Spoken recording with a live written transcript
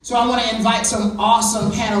So I want to invite some awesome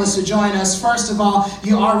panelists to join us. First of all,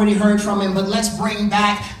 you already heard from him, but let's bring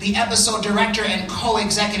back the episode director and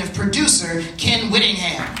co-executive producer, Ken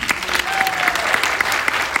Whittingham.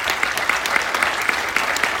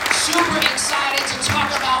 Super excited to talk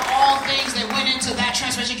about all things that went into that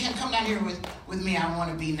transformation. Ken, come down here with me. I want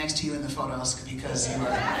to be next to you in the photos because you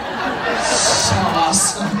are so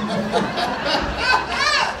awesome.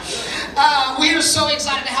 We are so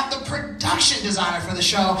excited to have the production designer for the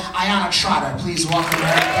show, Ayanna Trotter. Please welcome her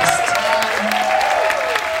at this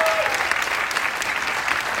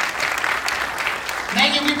time.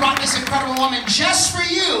 Megan, we brought this incredible woman just for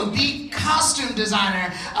you, the costume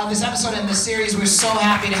designer of this episode in the series. We're so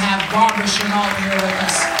happy to have Barbara Chenault here with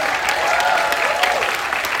us.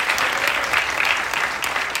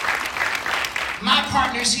 My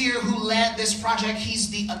partner's here who led this project. He's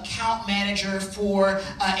the account manager for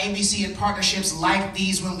ABC and partnerships like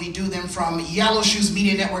these when we do them from Yellow Shoes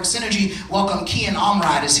Media Network Synergy. Welcome, Kian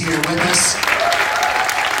Omride is here with us.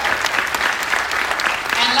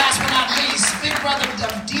 And last but not least, Big Brother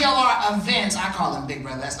of DLR Events. I call him Big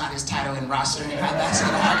Brother. That's not his title in roster. That's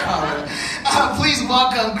what I call him. Please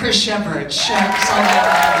welcome Chris Shepard. Shep, so glad to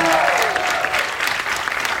have you.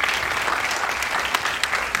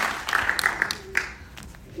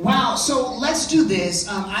 Wow, so let's do this.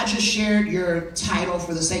 I just shared your title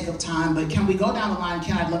for the sake of time, but can we go down the line?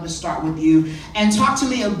 Ken, I'd love to start with you and talk to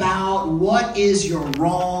me about what is your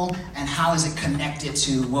role and how is it connected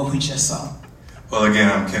to what we just saw? Well, again,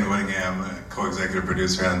 I'm Ken Whittingham, co-executive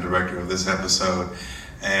producer and director of this episode,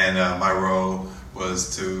 and my role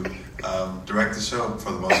was to direct the show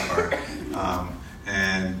for the most part,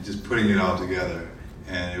 and just putting it all together.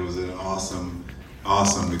 And it was an awesome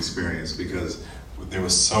experience because there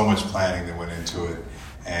was so much planning that went into it,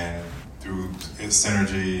 and through its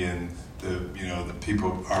synergy and the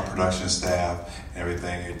people, our production staff, and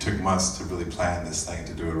everything, it took months to really plan this thing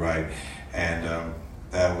to do it right, and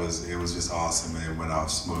it was just awesome, and it went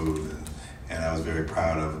off smooth, and I was very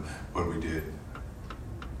proud of what we did.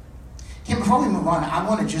 Kim, before we move on, I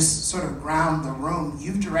want to just sort of ground the room.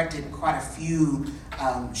 You've directed quite a few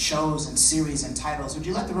shows and series and titles. Would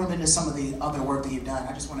you let the room into some of the other work that you've done?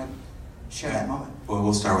 I just want to share that moment. Well,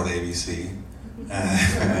 we'll start with ABC.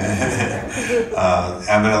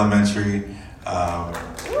 Abbott Elementary,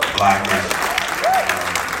 Blackish,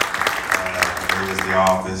 there was The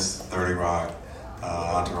Office, 30 Rock,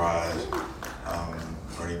 Entourage,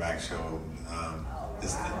 Bernie Mac Show,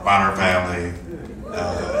 Bonner Family,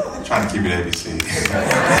 trying to keep it ABC.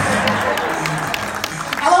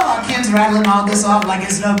 I love how Ken's rattling all this off like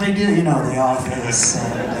it's no big deal. You know, The Office,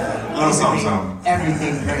 and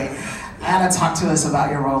everything great. Ayanna, talk to us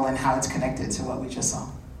about your role and how it's connected to what we just saw.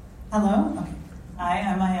 Hello. Okay. Hi,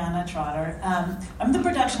 I'm Ayanna Trotter. I'm the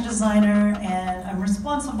production designer, and I'm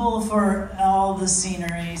responsible for all the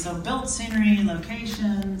scenery. So built scenery,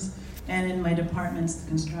 locations, and in my departments,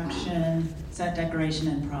 construction, set decoration,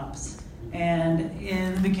 and props. And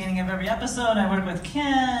in the beginning of every episode, I work with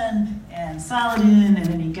Ken and Saladin and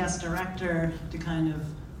any guest director to kind of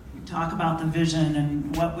talk about the vision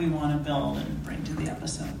and what we want to build and bring to the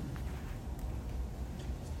episode.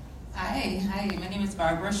 Hi, my name is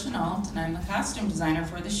Barbara Chenault, and I'm the costume designer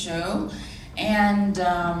for the show. And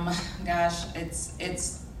gosh,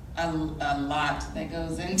 it's a lot that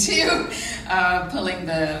goes into pulling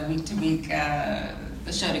the week-to-week,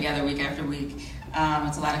 the show together week after week.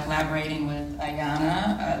 It's a lot of collaborating with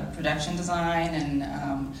Ayanna, production design, and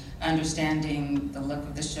understanding the look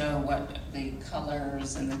of the show, what the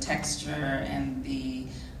colors and the texture and the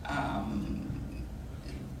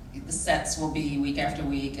sets will be week after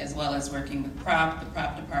week, as well as working with the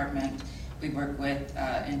prop department. We work with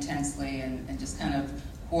intensely and just kind of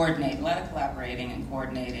coordinate, a lot of collaborating and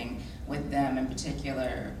coordinating with them in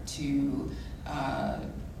particular to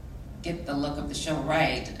get the look of the show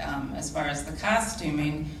right. As far as the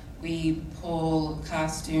costuming, we pull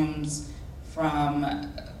costumes from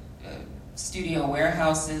studio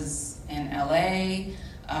warehouses in LA.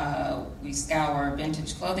 We scour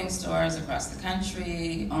vintage clothing stores across the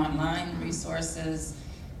country, online resources,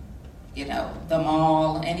 the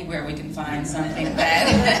mall, anywhere we can find something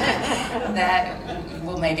that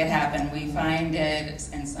will make it happen. We find it,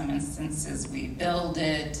 in some instances we build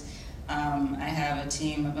it. I have a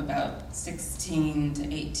team of about 16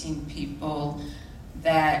 to 18 people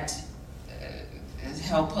that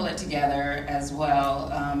help pull it together as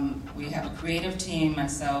well. We have a creative team,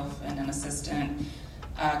 myself and an assistant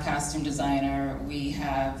costume designer. We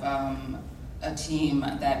have a team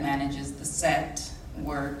that manages the set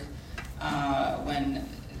work when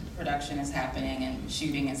production is happening and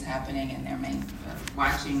shooting is happening, and they're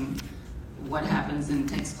watching what happens and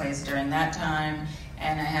takes place during that time.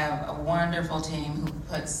 And I have a wonderful team who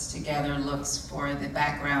puts together looks for the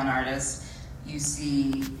background artists you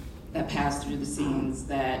see that pass through the scenes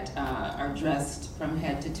that are dressed from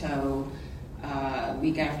head to toe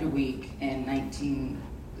week after week in late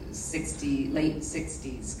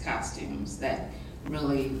 60s costumes that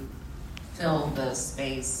really fill the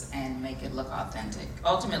space and make it look authentic.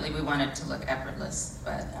 Ultimately, we want it to look effortless,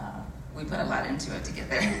 but we put a lot into it to get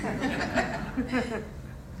there.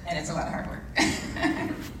 And it's a lot of hard work.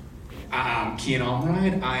 I'm Kian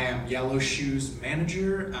Almride. I am Yellow Shoes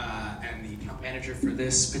manager and the account manager for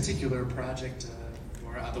this particular project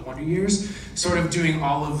for the Wonder Years. Sort of doing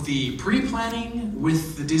all of the pre-planning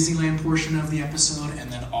with the Disneyland portion of the episode,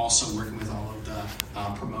 and then also working with all of the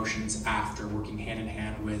promotions after, working hand in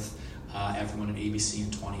hand with everyone at ABC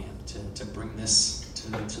and 20th to bring this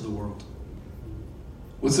to the world.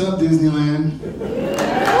 What's up, Disneyland?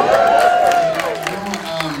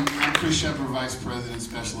 I'm Chris Shepard, Vice President,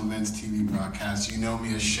 Special Events TV Broadcast. You know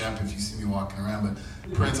me as Shep if you see me walking around,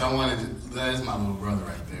 but Prince, that is my little brother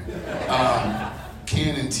right there.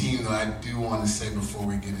 Ken and team, though, I do want to say before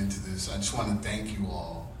we get into this, I just want to thank you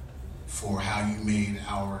all for how you made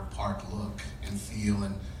our park look and feel.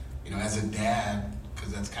 And, you know, as a dad,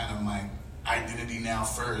 because that's kind of my identity now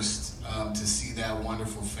first, to see that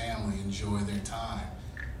wonderful family enjoy their time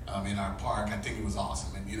in our park, I think it was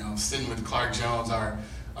awesome. And, you know, sitting with Clark Jones, our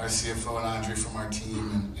CFO, and Andre from our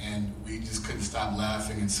team, and we just couldn't stop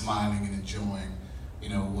laughing and smiling and enjoying, you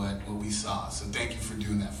know, what we saw. So thank you for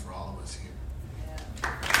doing that for all of us here.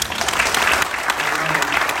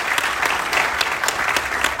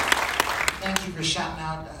 Thank you for shouting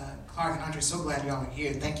out Clark and Andre. So glad y'all are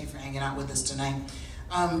here. Thank you for hanging out with us tonight.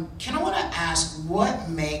 Ken, I want to ask, what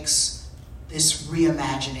makes this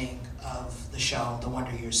reimagining of the show, The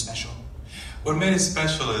Wonder Years, special? What made it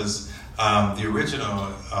special is the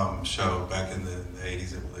original show back in the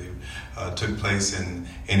 80s, I believe, took place in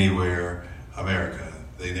Anywhere, America.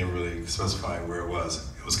 They never really specified where it was.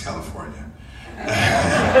 It was California.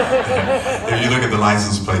 If you look at the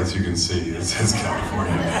license plates, you can see it says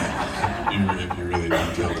California, if you're really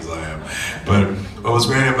detailed as I am. But what was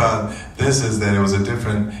great about this is that it was a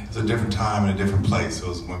different time and a different place. It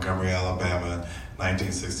was Montgomery, Alabama,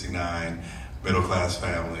 1969, middle class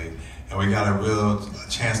family, and we got a real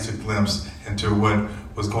chance to glimpse into what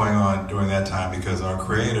was going on during that time, because our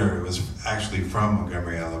creator was actually from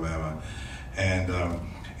Montgomery, Alabama,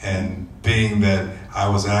 and being that I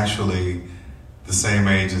was actually the same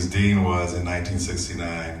age as Dean was in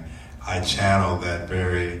 1969, I channeled that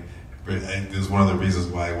it was one of the reasons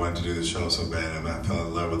why I wanted to do the show so bad, and I fell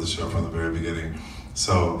in love with the show from the very beginning.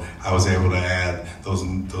 So I was able to add those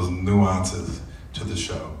nuances to the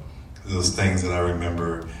show, those things that I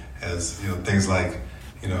remember as, you know, things like,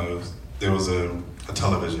 you know, there was a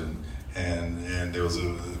television, and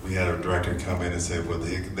we had a director come in and say, well,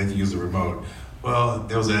 they can use the remote. Well,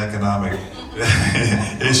 there was an economic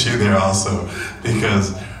issue there also,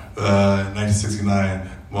 because in 1969,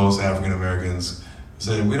 most African Americans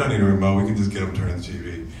said, we don't need a remote, we can just get them to turn the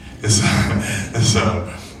TV.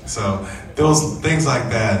 So those things like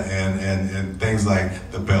that, and things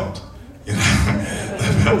like the belt. You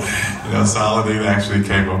know, Saladin actually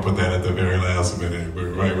came up with that at the very last minute,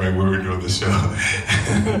 right when we were doing the show,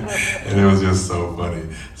 and it was just so funny.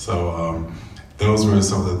 So those were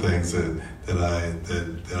some of the things that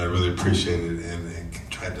I really appreciated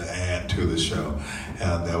and tried to add to the show,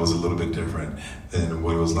 and that was a little bit different than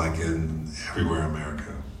what it was like in Everywhere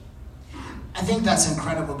America. I think that's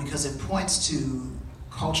incredible because it points to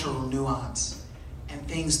cultural nuance and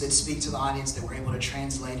things that speak to the audience that we're able to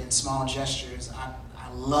translate in small gestures. I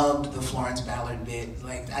loved the Florence Ballard bit.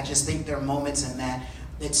 Like, I just think there are moments in that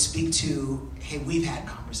speak to, hey, we've had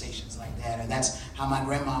conversations like that, or that's how my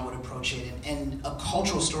grandma would approach it. And a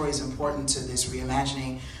cultural story is important to this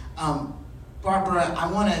reimagining. Barbara, I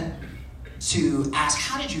wanted to ask,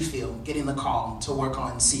 how did you feel getting the call to work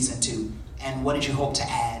on season 2? And what did you hope to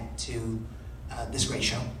add to this great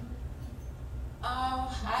show?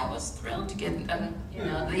 I was thrilled to get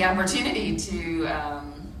the opportunity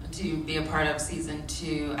to be a part of season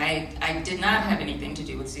 2. I did not have anything to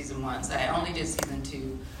do with season 1, so I only did season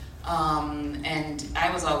 2. And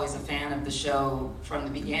I was always a fan of the show from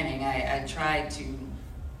the beginning. I tried to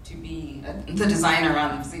be the designer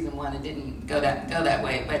on season 1. It didn't go that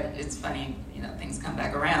way, but it's funny, you know, things come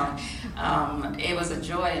back around. It was a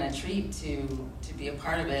joy and a treat to be a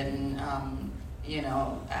part of it, and you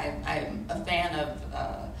know, I'm a fan of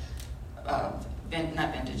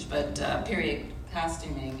not vintage, but period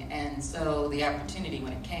costuming, and so the opportunity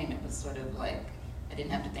when it came, it was sort of like I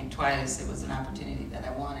didn't have to think twice. It was an opportunity that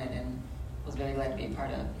I wanted, and was very glad to be a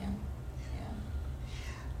part of. Yeah.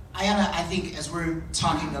 Ayana, I think as we're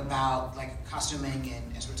talking about like costuming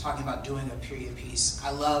and as we're talking about doing a period piece,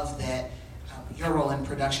 I love that your role in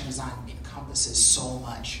production design encompasses so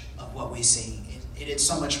much of what we see. It is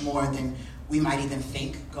so much more than we might even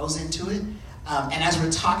think goes into it. And as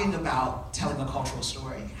we're talking about telling a cultural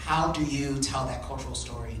story, how do you tell that cultural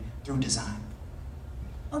story through design?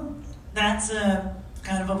 Well, that's a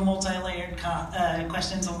kind of a multi-layered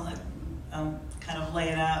question, so I'll kind of lay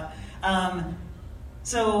it out.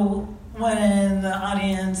 So when the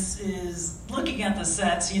audience is looking at the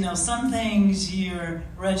sets, some things you're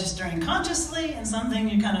registering consciously and some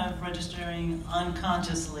things you're kind of registering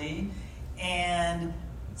unconsciously. And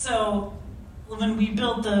so when we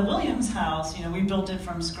built the Williams house, we built it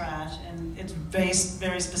from scratch, and it's based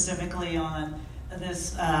very specifically on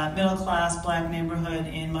this middle-class black neighborhood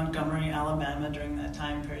in Montgomery, Alabama during that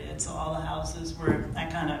time period. So all the houses were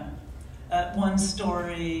that kind of one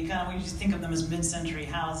story, we just think of them as mid-century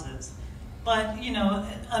houses. But,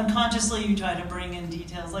 unconsciously you try to bring in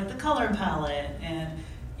details like the color palette, and,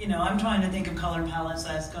 I'm trying to think of color palettes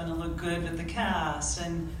that's going to look good with the cast,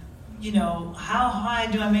 and, how high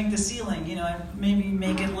do I make the ceiling? Maybe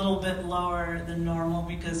make it a little bit lower than normal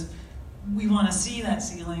because we want to see that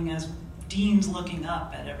ceiling as Dean's looking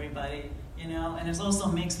up at everybody, and it also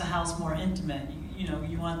makes the house more intimate.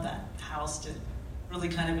 You want that house to really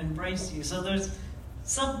kind of embrace you. So there's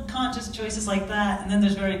subconscious choices like that, and then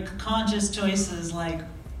there's very conscious choices like,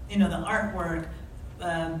 the artwork.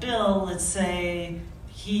 Bill, let's say,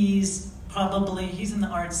 he's in the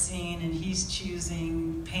art scene and he's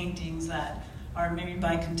choosing paintings that are maybe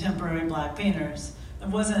by contemporary black painters. There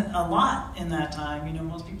wasn't a lot in that time.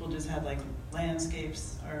 Most people just had like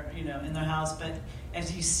landscapes or, in their house, but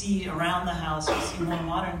as you see around the house, you see more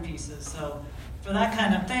modern pieces. So for that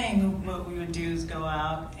kind of thing, what we would do is go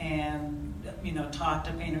out and, talk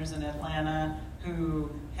to painters in Atlanta who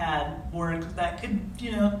had work that could,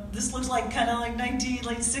 this looks like kind of like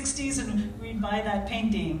late 60s, and we'd buy that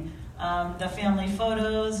painting. The family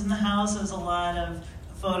photos in the house, there's a lot of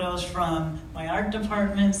photos from my art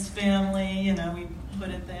department's family, we put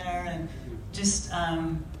it there, and just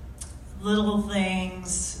little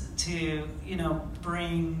things to,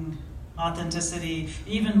 bring authenticity.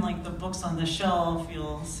 Even like the books on the shelf,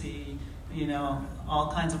 you'll see, all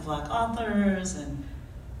kinds of black authors and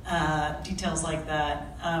details like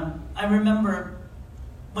that. I remember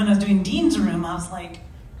when I was doing Dean's Room, I was like,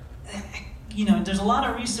 there's a lot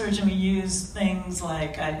of research, and we use things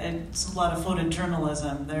like, it's a lot of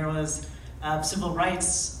photojournalism. There was a civil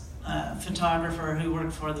rights photographer who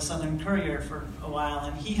worked for the Southern Courier for a while,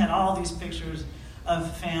 and he had all these pictures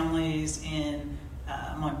of families in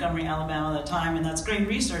Montgomery, Alabama at the time, and that's great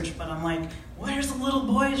research, but I'm like, where's the little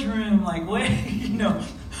boy's room? Like, where,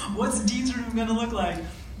 what's Dean's room gonna look like?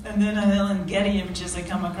 And then in Getty Images, I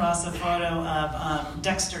come across a photo of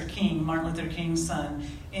Dexter King, Martin Luther King's son,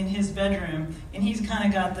 in his bedroom, and he's kind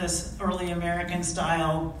of got this early American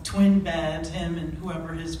style twin bed, him and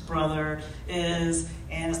whoever his brother is,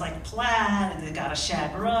 and it's like plaid, and they got a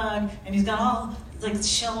shag rug, and he's got all like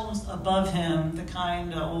shelves above him,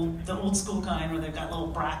 the old school kind where they've got little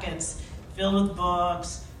brackets filled with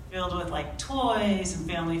books, filled with like toys and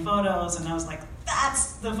family photos, and I was like,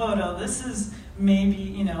 that's the photo. This is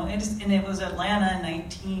maybe, and it was Atlanta in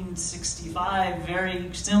 1965, very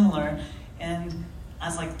similar, and I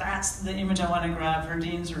was like, that's the image I want to grab for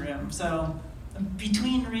Dean's Room. So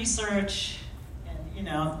between research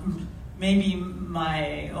and, maybe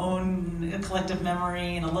my own collective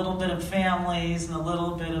memory and a little bit of families and a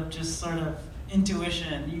little bit of just sort of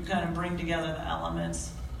intuition, you kind of bring together the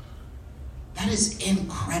elements. That is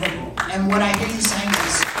incredible. And what I hear you saying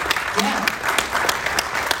is, what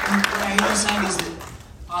I hear you saying is that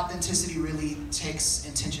authenticity really takes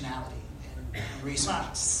intentionality and research.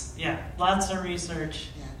 Lots of research.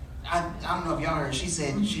 Yeah. I don't know if y'all heard, she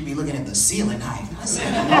said she'd be looking at the ceiling height. I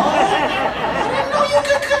said, I didn't know you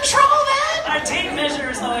could control that. Our tape measure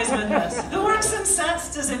is always with us. Who works in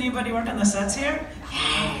sets? Does anybody work on the sets here?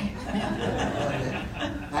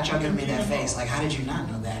 Not y'all giving me that face, like, how did you not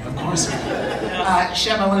know that? Of course not.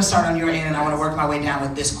 Shep, I want to start on your end, and I want to work my way down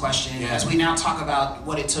with this question. As we now talk about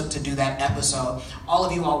what it took to do that episode, all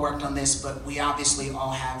of you all worked on this, but we obviously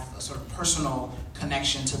all have a sort of personal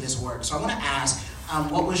connection to this work. So I want to ask,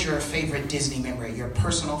 what was your favorite Disney memory, your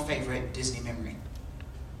personal favorite Disney memory?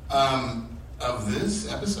 Of this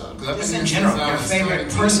episode? Just in general, your favorite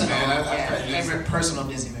personal, favorite personal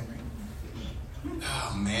Disney memory.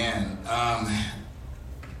 Oh man,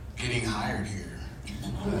 getting hired here.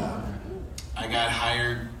 I got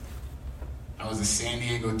hired, I was a San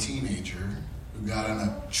Diego teenager who who got on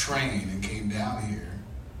a train and came down here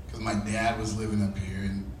because my dad was living up here,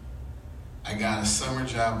 and I got a summer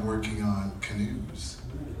job working on canoes.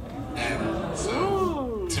 And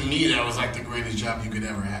so, to me, that was like the greatest job you could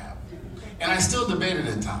ever have. And I still debate it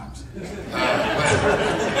at times. And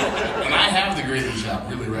I have the greatest job,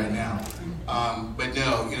 really, right now. But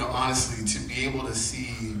no, honestly, to be able to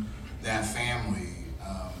see that family,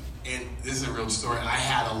 and this is a real story, I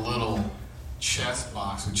had a little chess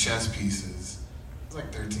box with chess pieces. I was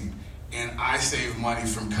like 13. And I saved money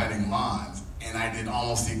from cutting lawns, and I did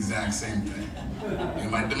almost the exact same thing.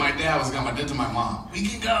 My dad was going, I did to my mom, we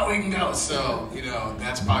can go. So,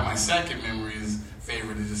 that's probably my second memory is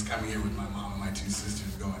favorite is just coming here with my mom and my two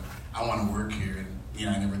sisters going, I want to work here, and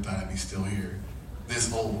I never thought I'd be still here,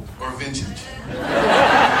 this old, or vintage. Sorry.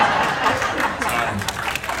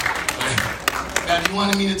 Now, do you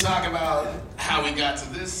wanted me to talk about how we got to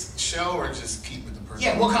this show, or just keep it the person?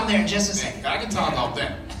 Yeah, we'll come there in just a second. I can talk all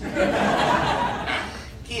day.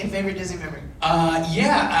 Kian, favorite Disney memory?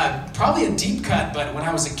 Probably a deep cut, but when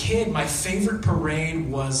I was a kid, my favorite parade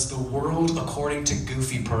was the World According to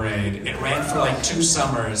Goofy parade. It ran for like 2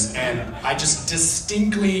 summers, and I just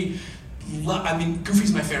distinctly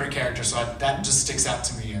Goofy's my favorite character, so that just sticks out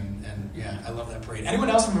to me, and yeah, I love that parade. Anyone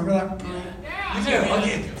else remember that parade? Yeah. You do?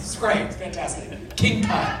 Okay, it's great, it's fantastic. King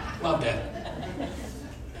Tut, loved it.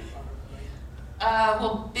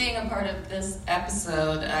 Well, being a part of this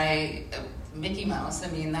episode, Mickey Mouse,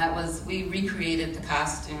 we recreated the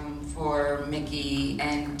costume for Mickey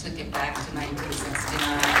and took it back to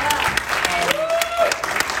 1969.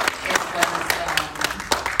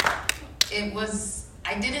 And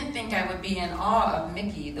I didn't think I would be in awe of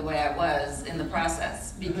Mickey the way I was in the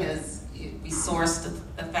process, because we sourced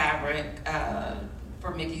the fabric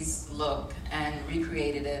for Mickey's look and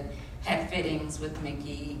recreated it, had fittings with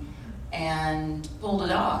Mickey, and pulled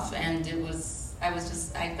it off. And I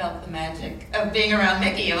felt the magic of being around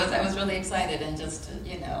Mickey. I was really excited, and just,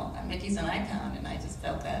 Mickey's an icon, and I just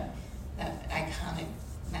felt that iconic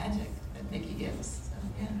magic that Mickey gives. So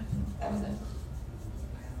yeah, that was it.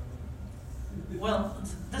 Well,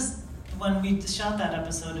 when we shot that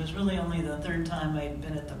episode, it was really only the 3rd time I'd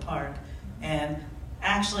been at the park. And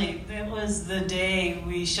actually, it was the day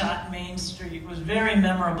we shot Main Street. It was very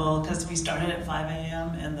memorable because we started at 5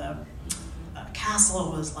 a.m. and the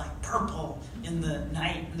castle was like purple in the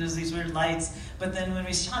night. There's these weird lights. But then when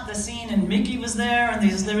we shot the scene and Mickey was there, and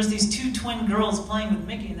there was these 2 twin girls playing with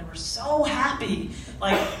Mickey, and they were so happy.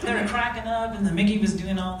 Like, they were cracking up, and the Mickey was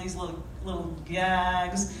doing all these little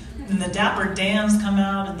gags. And the Dapper Dans come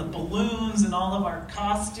out, and the balloons, and all of our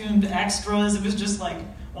costumed extras. It was just like,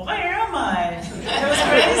 well, where am I? It was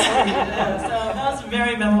crazy. Yeah. So that was a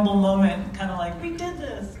very memorable moment, kind of like, we did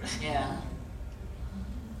this. Yeah.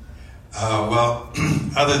 Well,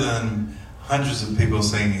 other than hundreds of people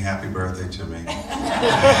singing happy birthday to me,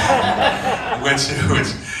 which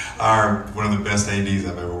are one of the best ADs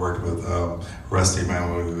I've ever worked with, Rusty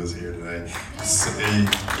Manuel, who is here today. He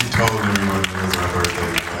told everyone it was my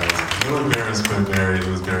birthday. I was a little embarrassed, but it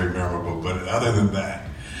was very memorable. But other than that,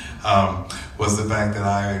 was the fact that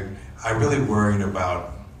I really worried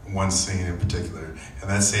about one scene in particular, and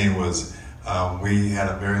that scene was we had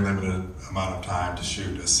a very limited amount of time to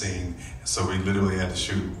shoot a scene, so we literally had to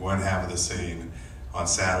shoot one half of the scene on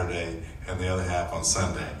Saturday and the other half on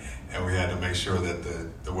Sunday, and we had to make sure that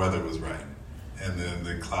the weather was right, and then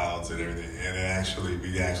the clouds and everything, and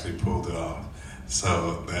we actually pulled it off.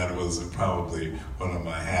 So that was probably one of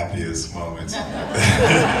my happiest moments,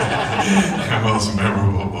 and most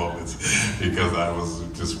memorable moments, because I was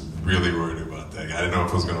just really worried about that. I didn't know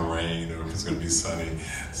if it was going to rain or if it was going to be sunny.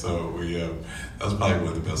 So that was probably one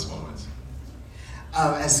of the best moments.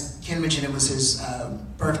 As Ken mentioned, it was his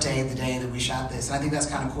birthday the day that we shot this, and I think that's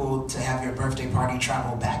kind of cool to have your birthday party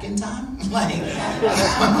travel back in time.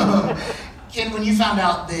 Ken, when you found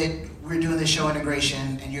out that we're doing this show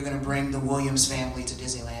integration and you're going to bring the Williams family to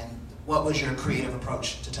Disneyland, what was your creative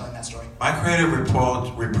approach to telling that story? My creative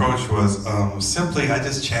approach was simply I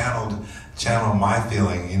just channeled my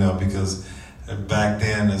feeling, because back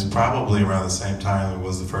then it's probably around the same time it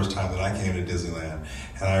was the first time that I came to Disneyland,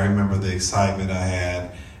 and I remember the excitement I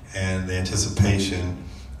had and the anticipation.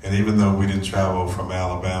 And even though we didn't travel from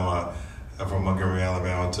Montgomery,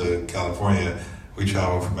 Alabama to California, we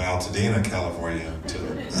traveled from Altadena, California to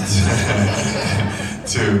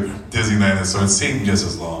Disneyland, and so it seemed just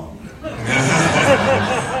as long.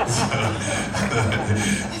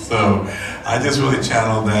 So I just really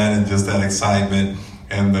channeled that and just that excitement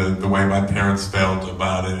and the way my parents felt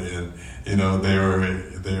about it, and they were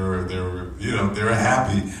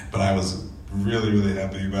happy, but I was really, really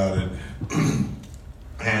happy about it.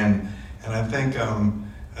 And And I think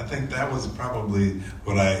that was probably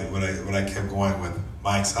what I kept going with,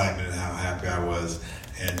 my excitement and how happy I was,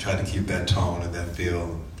 and tried to keep that tone and that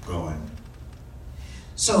feel going.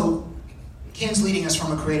 So, Ken's leading us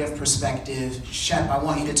from a creative perspective. Shep, I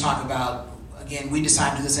want you to talk about, again, we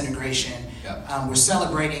decided to do this integration. Yep. We're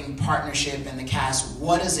celebrating partnership and the cast.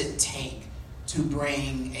 What does it take to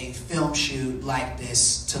bring a film shoot like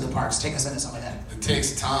this to the parks? Take us into some of that. It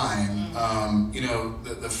takes time.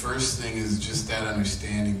 The first thing is just that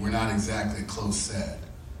understanding. We're not exactly a close set,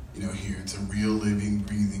 here. It's a real living,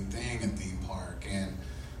 breathing thing, a theme park. And,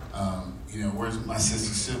 where's my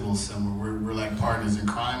sister Sybil somewhere? We're like partners in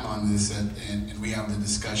crime on this, and we have the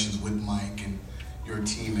discussions with Mike and your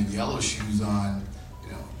team and Yellow Shoes on,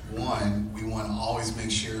 one, we want to always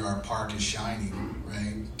make sure our park is shining,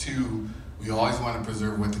 right? Two, we always want to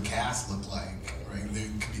preserve what the cast look like, right?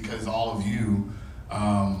 Because all of you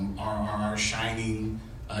are shining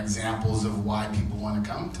examples of why people want to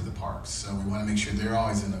come to the parks. So we want to make sure they're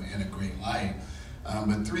always in a great light.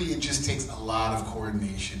 But three, it just takes a lot of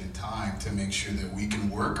coordination and time to make sure that we can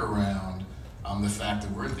work around the fact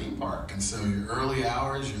that we're a theme park. And so your early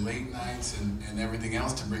hours, your late nights, and everything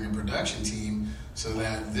else to bring a production team so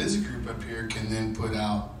that this group up here can then put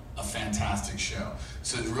out a fantastic show.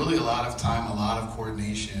 So it's really a lot of time, a lot of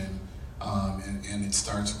coordination, and it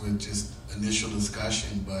starts with just initial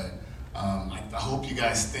discussion, but I hope you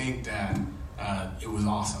guys think that it was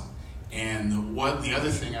awesome. And the other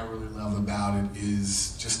thing I really love about it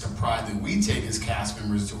is just the pride that we take as cast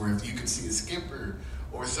members, to where if you can see a skipper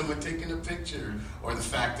or someone taking a picture, or the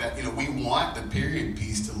fact that we want the period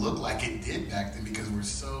piece to look like it did back then, because we're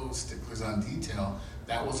so sticklers on detail.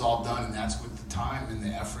 That was all done, and that's with the time and the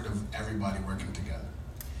effort of everybody working together.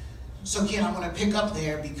 So Ken, I want to pick up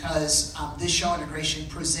there because this show integration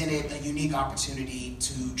presented a unique opportunity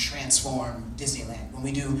to transform Disneyland. When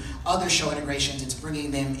we do other show integrations, it's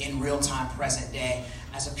bringing them in real time, present day.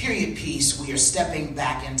 As a period piece, we are stepping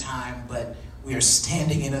back in time, but we are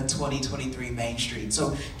standing in a 2023 Main Street.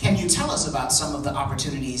 So can you tell us about some of the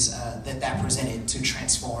opportunities that presented to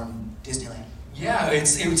transform Disneyland? Yeah,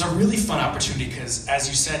 it was a really fun opportunity because, as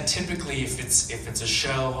you said, typically if it's a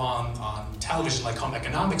show on television like Home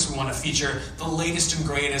Economics, we want to feature the latest and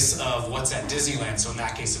greatest of what's at Disneyland. So in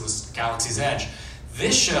that case, it was Galaxy's Edge.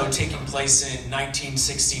 This show, taking place in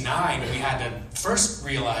 1969, we had to first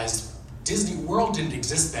realize Disney World didn't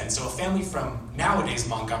exist then, so a family from nowadays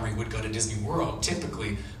Montgomery would go to Disney World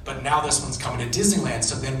typically, but now this one's coming to Disneyland,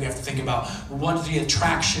 so then we have to think about what do the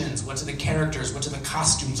attractions, what do the characters, what do the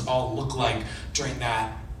costumes all look like during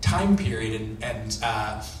that time period,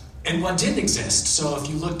 and what did exist. So if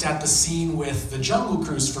you looked at the scene with the Jungle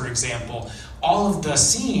Cruise, for example, all of the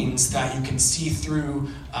scenes that you can see through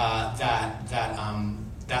that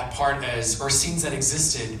part or scenes that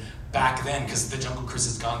existed back then, because the Jungle Cruise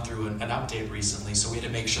has gone through an update recently, so we had to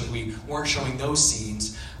make sure that we weren't showing those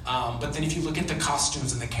scenes. But then if you look at the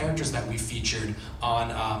costumes and the characters that we featured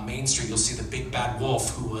on Main Street, you'll see the Big Bad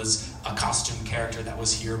Wolf, who was a costume character that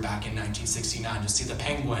was here back in 1969. You'll see the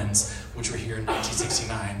Penguins, which were here in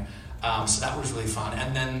 1969. So that was really fun.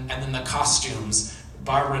 And then the costumes.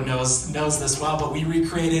 Barbara knows this well, but we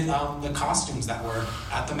recreated the costumes that were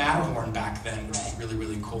at the Matterhorn back then, which was really,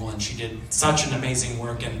 really cool. And she did such an amazing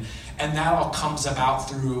work, and that all comes about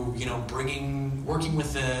through working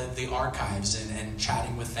with the archives and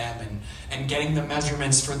chatting with them and getting the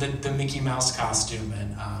measurements for the Mickey Mouse costume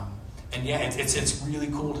and yeah, it's really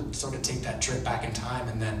cool to sort of take that trip back in time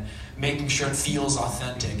and then making sure it feels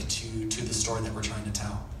authentic to the story that we're trying to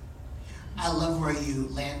tell. I love where you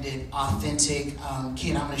landed authentic.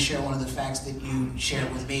 Ken, I'm going to share one of the facts that you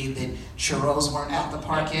shared with me, that churros weren't at the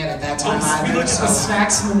park yet at that time either. We looked at the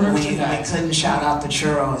snacks and the merchandise. We couldn't shout out the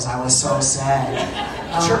churros. I was so sad.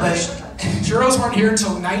 Churros weren't here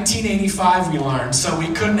until 1985, we learned, so we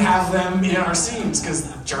couldn't have them in our scenes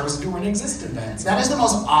because churros weren't existent then. That is the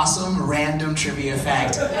most awesome random trivia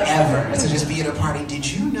fact ever, to just be at a party. Did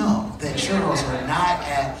you know that churros were not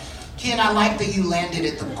at... Ken, I like that you landed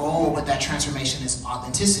at the goal, but that transformation is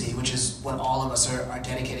authenticity, which is what all of us are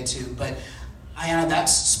dedicated to. But Ayanna,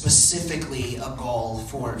 that's specifically a goal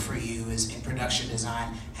for you, is in production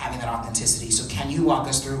design, having that authenticity. So can you walk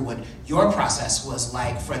us through what your process was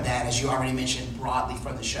like for that, as you already mentioned broadly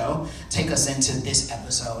for the show? Take us into this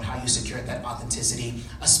episode, how you secured that authenticity,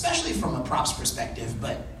 especially from a props perspective,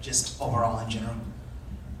 but just overall in general.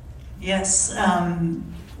 Yes.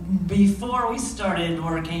 Before we started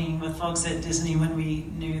working with folks at Disney, when we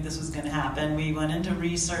knew this was going to happen, we went into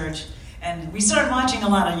research and we started watching a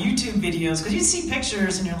lot of YouTube videos, because you'd see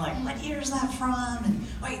pictures and you're like, what year is that from? And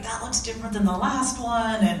wait, that looks different than the last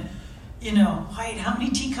one. height, how many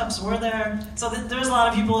teacups were there? So there's a lot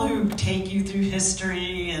of people who take you through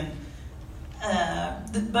history,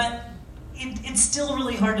 but it's still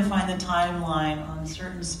really hard to find the timeline on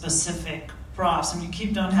certain specific props, and you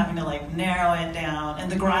keep on having to like narrow it down,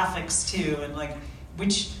 and the graphics too, and like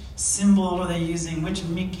which symbol were they using, which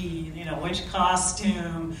Mickey, which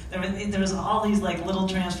costume. There was all these like little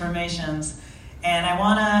transformations. And I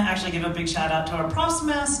want to actually give a big shout out to our props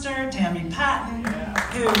master, Tammy Patton,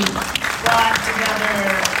 who brought together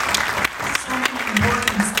so many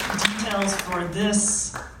important details for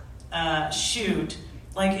this shoot.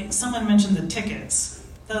 Like someone mentioned the tickets.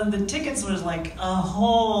 The tickets was like a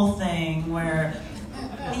whole thing where,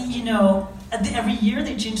 every year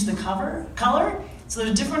they change the color. So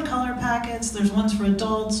there's different color packets. There's ones for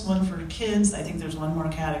adults, one for kids. I think there's one more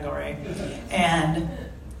category. And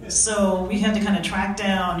so we had to kind of track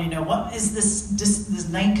down, what is this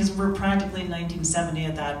night, because we're practically in 1970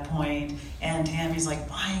 at that point, and Tammy's like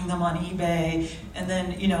buying them on eBay, and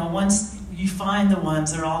then, once you find the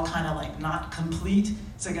ones, they're all kind of like not complete,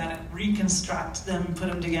 so I got to reconstruct them, put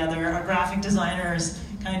them together. Our graphic designer is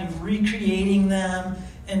kind of recreating them,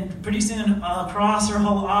 and pretty soon across our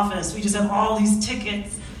whole office, we just have all these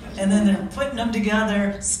tickets, and then they're putting them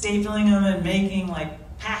together, stapling them, and making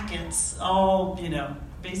like packets, all,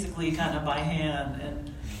 basically kind of by hand,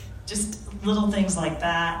 and just little things like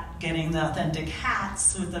that, getting the authentic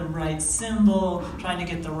hats with the right symbol, trying to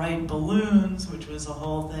get the right balloons, which was a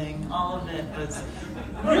whole thing. All of it was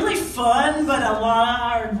really fun, but a lot of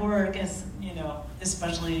hard work,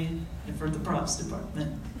 especially for the props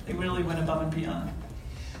department. They really went above and beyond.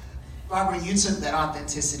 Barbara, you took that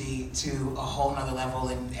authenticity to a whole nother level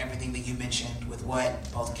in everything that you mentioned with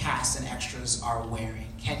what both cast and extras are wearing.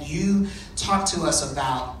 Can you talk to us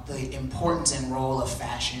about the importance and role of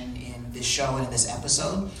fashion in this show and in this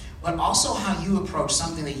episode, but also how you approach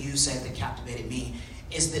something that you said that captivated me,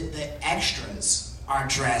 is that the extras are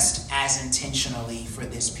dressed as intentionally for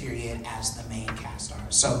this period as the main cast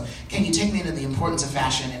are. So can you take me into the importance of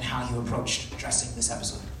fashion and how you approached dressing this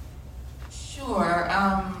episode? Sure.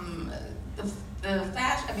 The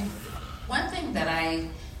fashion, one thing that I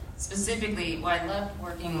specifically, I love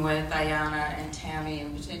working with Ayanna and Tammy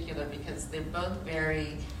in particular, because they're both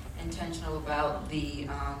very intentional about the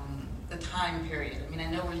time period. I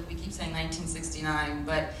know we keep saying 1969,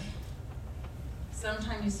 but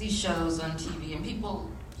sometimes you see shows on TV and people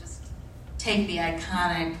just take the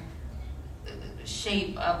iconic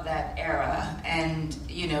shape of that era and,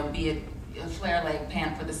 be it a flare leg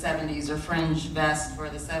pant for the 70s or fringe vest for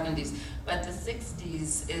the 70s. But the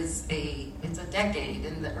 60s it's a decade,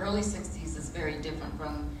 and the early 60s is very different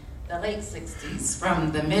from the late 60s,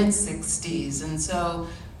 from the mid 60s. And so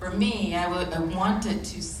for me, I wanted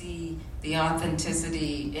to see the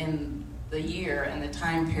authenticity in the year and the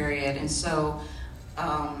time period. And so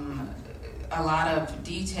a lot of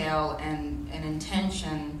detail and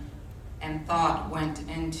intention and thought went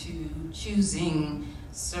into choosing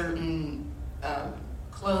certain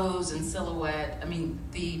clothes and silhouette.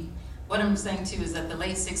 What I'm saying too is that the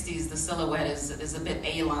late 60s, the silhouette is a bit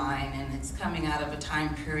A-line, and it's coming out of a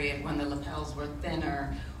time period when the lapels were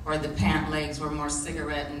thinner, or the pant legs were more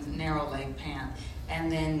cigarette and narrow leg pant.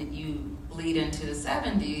 And then you bleed into the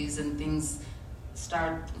 70s and things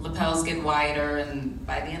lapels get wider, and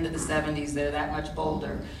by the end of the 70s, they're that much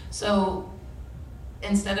bolder. So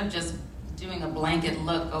instead of just doing a blanket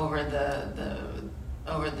look over the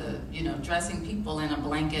dressing people in a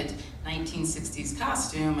blanket 1960s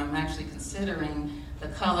costume, I'm actually considering the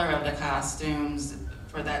color of the costumes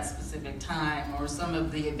for that specific time, or some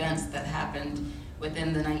of the events that happened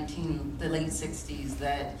within the late 60s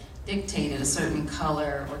that dictated a certain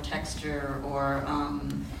color or texture or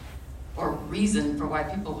reason for why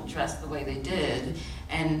people would dress the way they did.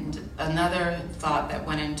 And another thought that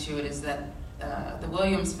went into it is that the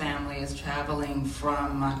Williams family is traveling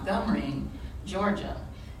from Montgomery, Georgia.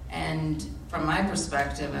 And from my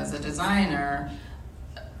perspective as a designer,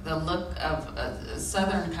 the look of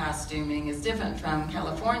Southern costuming is different from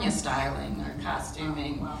California styling or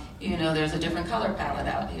costuming. Wow. There's a different color palette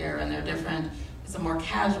out here, and it's a more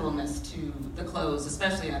casualness to the clothes,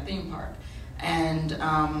 especially in a theme park. And,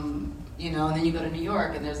 and then you go to New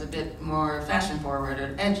York, and there's a bit more fashion forward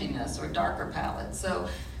or edginess or darker palette. So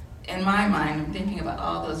in my mind, I'm thinking about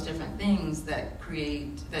all those different things that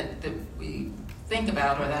we think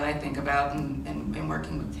about, or that I think about in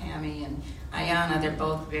working with Tammy and Ayanna. They're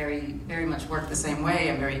both very, very much work the same way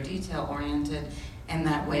and very detail-oriented in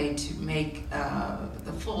that way to make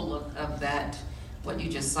the full look of that, what you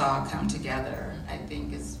just saw, come together, I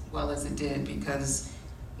think, as well as it did, because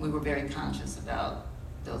we were very conscious about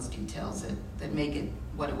those details that make it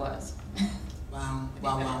what it was. Wow, I think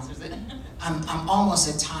wow, that wow. answers it. I'm almost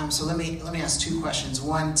at time, so let me ask two questions.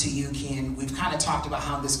 One to you, Ken. We've kind of talked about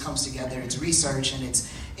how this comes together. It's research and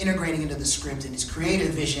it's integrating into the script and it's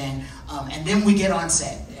creative vision. And then we get on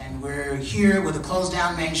set and we're here with a closed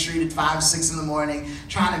down Main Street at 5, 6 in the morning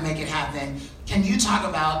trying to make it happen. Can you talk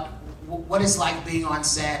about what it's like being on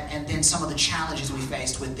set and then some of the challenges we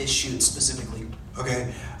faced with this shoot specifically?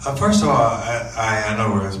 Okay, first of all, I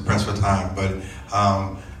know we're pressed for time, but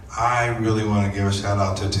I really want to give a shout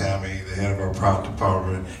out to Tammy, the head of our prop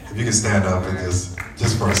department. If you can stand up and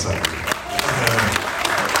just for a second.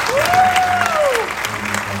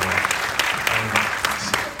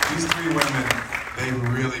 These three women, they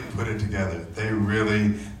really put it together.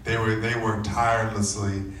 They worked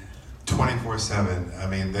tirelessly 24/7. I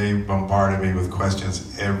mean, they bombarded me with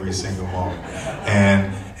questions every single moment.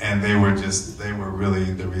 And they were really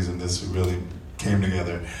the reason this really came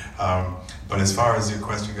together. But as far as your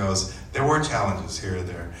question goes, there were challenges here and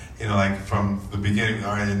there. You know, like from the beginning,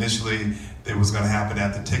 or initially, it was going to happen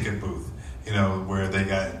at the ticket booth. You know, where they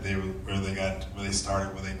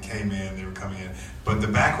started, where they came in, they were coming in. But the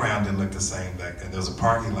background didn't look the same back then. There was a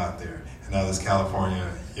parking lot there, and now there's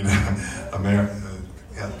California, you know,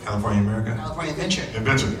 California America? California Adventure.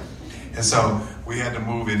 Adventure. And so we had to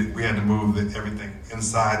move it. We had to move everything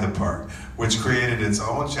inside the park, which created its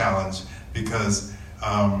own challenge because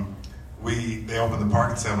they opened the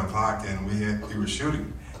park at 7 o'clock and we were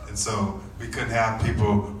shooting, and so we couldn't have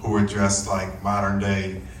people who were dressed like modern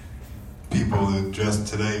day people that dressed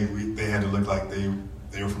today. They had to look like they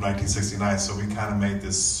were from 1969. So we kind of made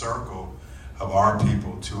this circle of our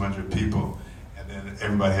people, 200 people, and then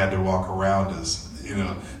everybody had to walk around us. You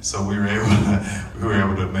know, so we were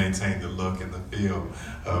able to maintain the look and the feel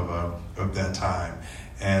of that time,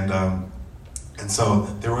 and so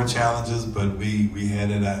there were challenges, but we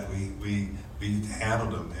had it. We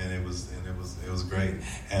handled them, and it was great.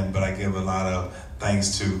 But I give a lot of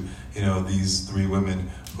thanks to these three women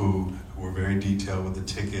who were very detailed with the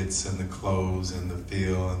tickets and the clothes and the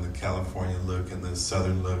feel and the California look and the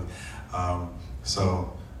Southern look.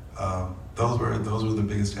 Those were the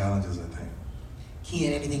biggest challenges, I think.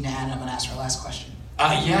 Kian, anything to add? I'm going to ask our last question.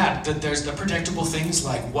 There's the predictable things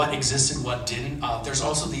like what existed, what didn't. There's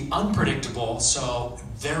also the unpredictable. So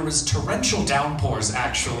there was torrential downpours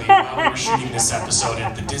actually while we were shooting this episode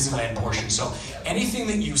at the Disneyland portion. So anything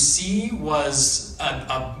that you see was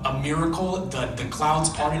a miracle. The clouds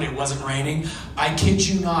parted, it wasn't raining. I kid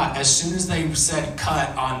you not, as soon as they said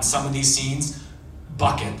cut on some of these scenes,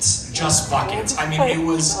 buckets, just buckets. I mean, it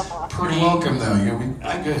was pretty... You're welcome, though.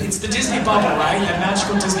 Good. It's the Disney bubble, right? That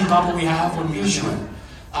magical Disney bubble we have when we shoot.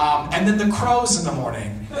 And then the crows in the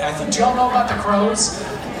morning. I think, do y'all know about the crows?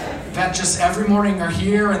 That just every morning are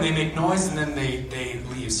here and they make noise and then they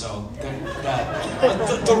leave. So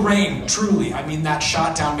the rain, truly. I mean, that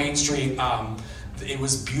shot down Main Street, it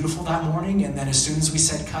was beautiful that morning. And then as soon as we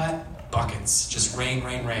said cut, buckets. Just rain,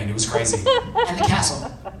 rain, rain. It was crazy. And the castle.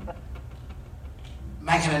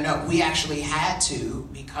 Mike had a note. We actually had to,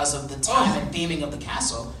 because of the time and theming of the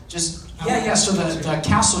castle, just... So the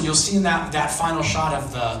castle, you'll see in that final shot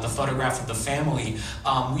of the photograph of the family,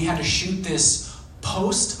 we had to shoot this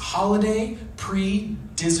post-holiday,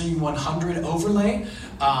 pre-Disney 100 overlay,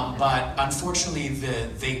 but unfortunately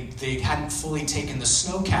they hadn't fully taken the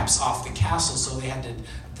snow caps off the castle, so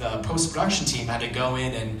the post-production team had to go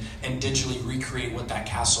in and digitally recreate what that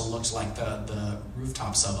castle looks like, the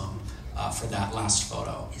rooftops of them. For that last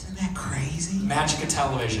photo. Isn't that crazy? Magic of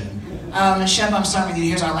television. Shep, I'm starting with you.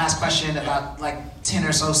 Here's our last question, about like 10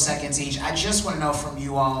 or so seconds each. I just want to know from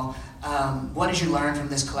you all, what did you learn from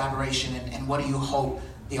this collaboration and what do you hope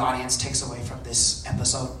the audience takes away from this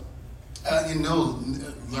episode?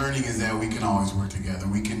 Learning is that we can always work together.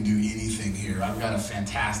 We can do anything here. I've got a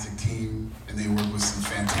fantastic team and they work with some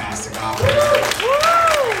fantastic operators.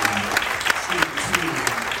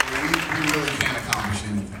 We really can accomplish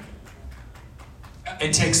anything.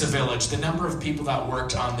 It takes a village. The number of people that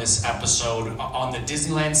worked on this episode, on the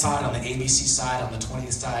Disneyland side, on the ABC side, on the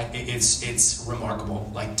 20th side, it's remarkable.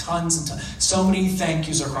 Like tons and tons. So many thank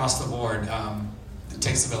yous across the board. It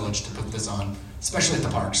takes a village to put this on, especially at the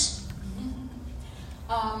parks.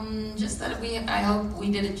 Just that I hope we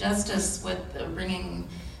did it justice with bringing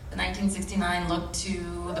the 1969 look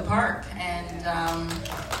to the park, and that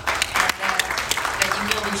you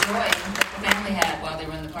feel the joy that the family had while they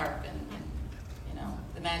were in the park.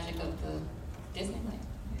 The magic of the Disneyland.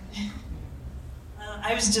 I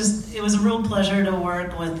it was a real pleasure to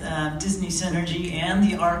work with Disney Synergy and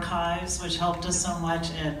the archives, which helped us so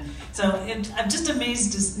much. And so I'm just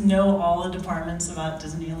amazed to know all the departments about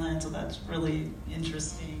Disneyland, so that's really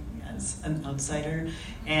interesting as an outsider.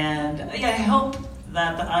 And yeah, I hope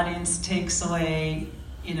that the audience takes away,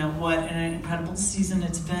 what an incredible season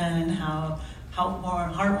it's been and how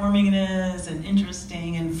heartwarming it is and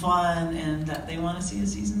interesting and fun, and that they want to see a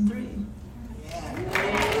season 3.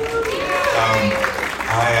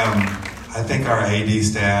 I think our AD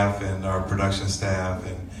staff and our production staff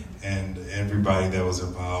and everybody that was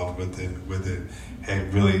involved with it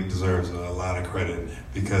really deserves a lot of credit,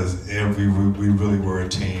 because we really were a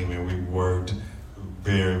team, and we worked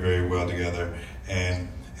very, very well together, and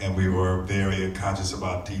we were very conscious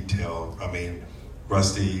about detail. I mean,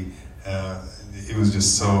 Rusty, he was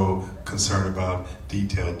just so concerned about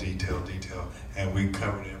detail, and we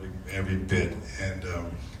covered every bit. And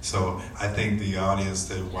so I think the audience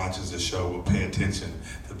that watches the show will pay attention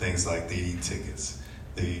to things like the e-tickets,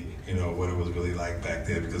 what it was really like back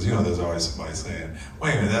then, because there's always somebody saying,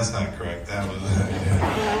 "Wait a minute, that's not correct. That was."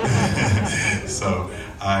 So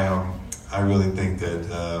I really think that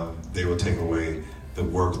they will take away the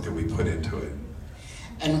work that we put into it.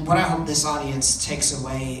 And what I hope this audience takes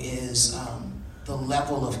away is the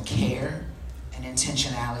level of care and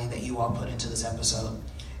intentionality that you all put into this episode.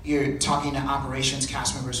 You're talking to operations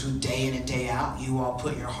cast members who day in and day out, you all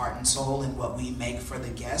put your heart and soul in what we make for the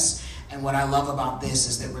guests. And what I love about this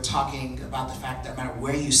is that we're talking about the fact that no matter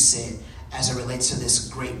where you sit as it relates to this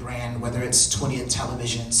great brand, whether it's 20th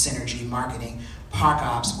Television, Synergy, marketing, Park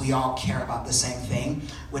Ops, we all care about the same thing,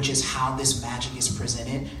 which is how this magic is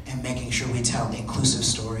presented and making sure we tell inclusive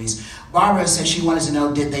stories. Barbara said she wanted to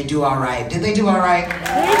know, did they do all right? Did they do all right?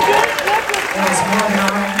 It was more than all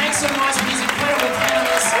right. Make some noise for